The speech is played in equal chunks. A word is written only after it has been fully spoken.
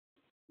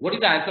What is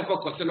the answer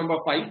for question number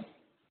 5?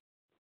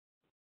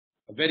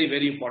 A very,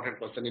 very important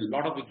question. In a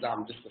lot of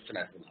exams, this question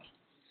has been asked.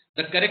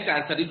 The correct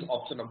answer is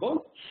option number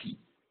C.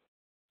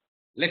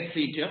 Let's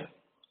see it here.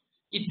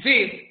 It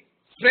says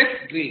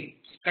fresh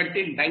grapes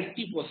contain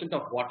 90%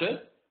 of water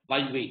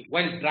by weight,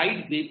 while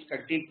dried grapes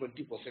contain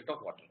 20%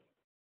 of water.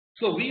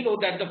 So we know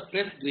that the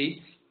fresh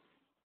grapes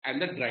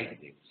and the dried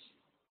grapes.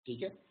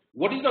 Okay?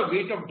 What is the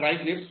weight of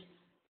dried grapes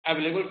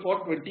available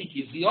for 20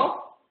 kg of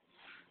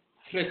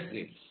fresh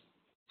grapes?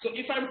 So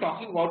if I am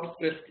talking about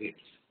fresh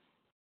grapes,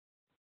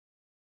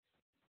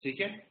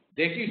 okay,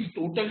 that is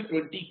total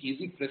 20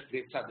 kg fresh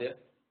grapes are there.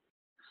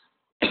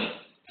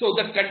 So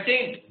the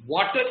content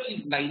water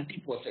is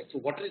 90%. So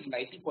water is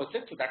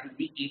 90%, so that will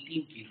be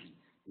 18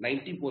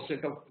 kg.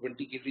 90% of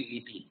 20 kg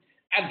 18.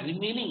 And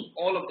remaining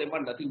all of them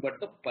are nothing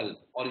but the pulp,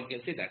 or you can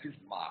say that is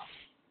mass.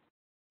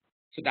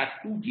 So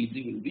that 2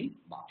 kg will be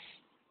mass.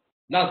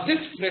 Now this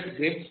fresh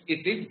grapes,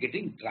 it is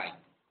getting dried.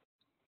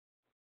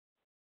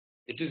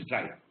 It is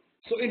dried.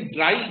 So in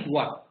dried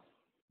one,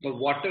 the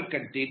water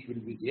content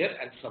will be there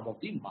and some of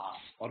the mass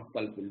or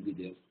pulp will be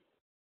there.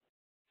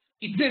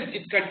 It says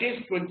it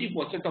contains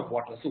 20% of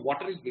water. So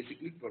water is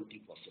basically 20%.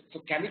 So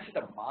can we say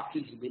the mass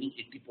is remaining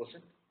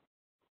 80%?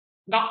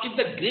 Now if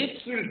the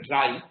grapes will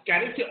dry,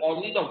 can we say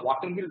only the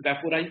water will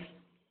vaporize?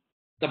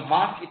 The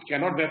mass, it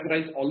cannot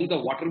vaporize, only the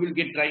water will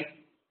get dried.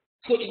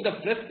 So in the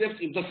fresh grapes,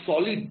 if the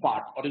solid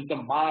part or if the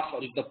mass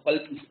or if the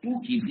pulp is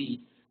 2 kg,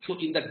 so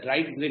in the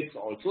dried grapes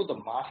also the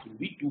mass will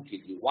be 2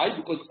 kg. Why?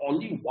 Because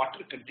only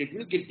water content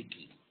will get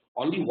decreased.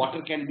 Only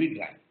water can be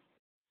dried.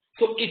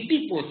 So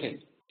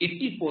 80% is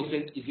equal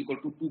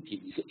to 2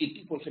 kg. So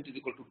 80% is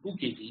equal to 2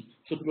 kg.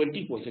 So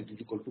 20% is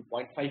equal to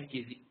 0.5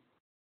 kg.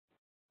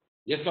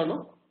 Yes or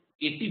no?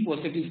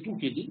 80% is 2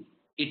 kg.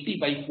 80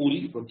 by 4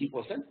 is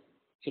 20%.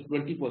 So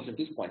 20%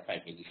 is 0.5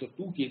 kg. So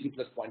 2 kg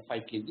plus 0.5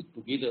 kg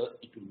together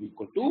it will be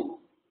equal to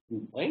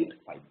 2.5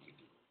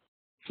 kg.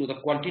 So the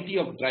quantity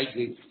of dry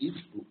grapes is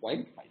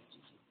 2.5 kg.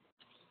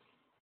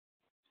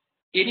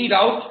 Any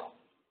doubt?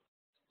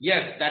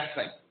 Yes, that's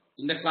right.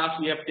 In the class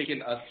we have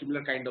taken a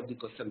similar kind of the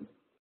question,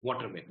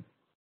 watermelon.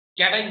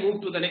 Can I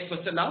move to the next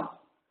question now?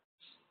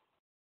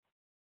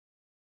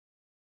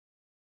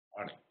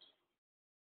 Alright.